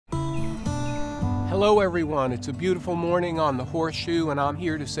Hello everyone, it's a beautiful morning on the Horseshoe and I'm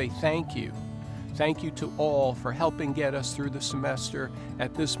here to say thank you. Thank you to all for helping get us through the semester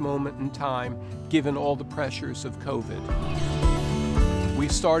at this moment in time, given all the pressures of COVID. We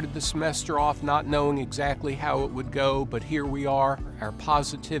started the semester off not knowing exactly how it would go, but here we are. Our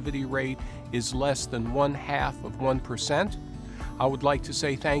positivity rate is less than 0.5%. I would like to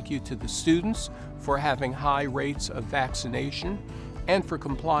say thank you to the students for having high rates of vaccination and for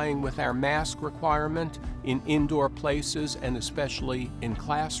complying with our mask requirement in indoor places and especially in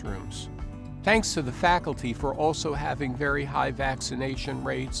classrooms. Thanks to the faculty for also having very high vaccination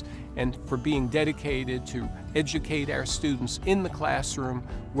rates and for being dedicated to educate our students in the classroom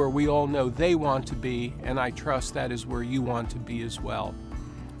where we all know they want to be, and I trust that is where you want to be as well.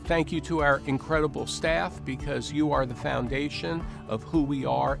 Thank you to our incredible staff, because you are the foundation of who we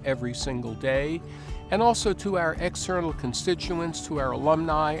are every single day. And also to our external constituents, to our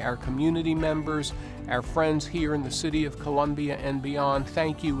alumni, our community members, our friends here in the city of Columbia and beyond,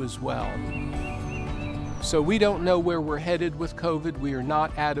 thank you as well. So we don't know where we're headed with COVID. We are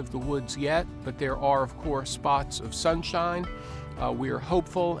not out of the woods yet, but there are, of course, spots of sunshine. We are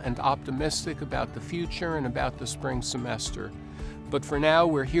hopeful and optimistic about the future and about the spring semester. But for now,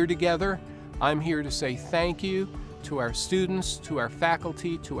 we're here together. I'm here to say thank you to our students, to our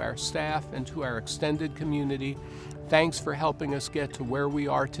faculty, to our staff, and to our extended community. Thanks for helping us get to where we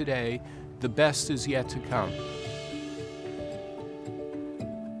are today. The best is yet to come.